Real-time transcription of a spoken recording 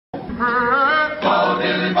heard? Bo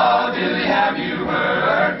dilly, have you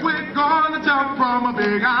heard? We're gonna jump from a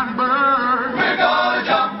big iron bird. We're gonna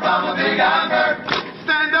jump from a big iron bird.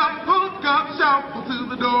 Stand up, hook up, shuffle to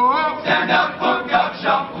the door. Stand up, hook up,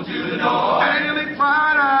 shuffle to the door. And he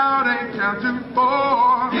cried out and count to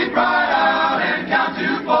four. He cried out and count to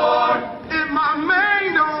four. If my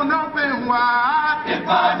main don't open wide, If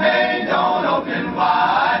my main don't open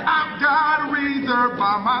wide, I've got a reserve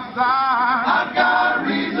by my side. I've got a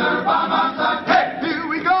reserve by my side. Hey, Here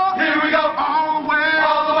we go. here we go. All the way.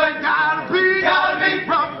 All the way. Gotta be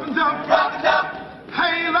rough and tough. Rough and tough.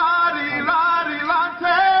 Hey, lottie, lottie,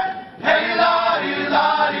 latte. Hey, lottie,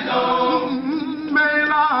 lottie, lo. May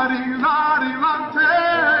lottie, lottie,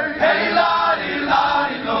 latte. Hey, lottie,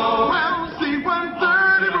 lottie, lo. Well,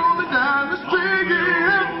 C-130 rolling down the street.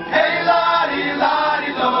 Hey, lottie,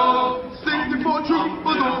 lottie, lo. 64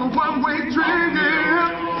 troopers on a one-way trigger.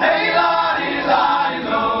 Hey, lottie, lottie,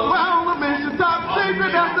 lo. Well, the mission top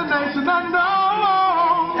secret destination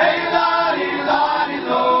unknown. Hey, lottie, lottie,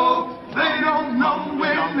 lo. They don't know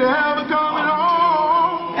when they're ever coming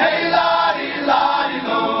home. Hey, lottie, lottie,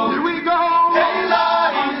 lo. Here we go. Hey,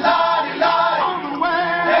 lottie, lottie, lottie. On the way.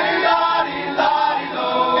 Hey, lottie, lottie, lo.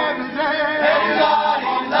 Every day. Hey,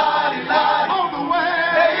 lottie, lottie, lottie. On the way.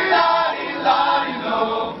 Hey, lottie, lottie, lo.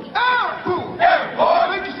 Airborne. Airborne.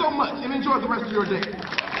 Thank you so much and enjoy the rest of your day.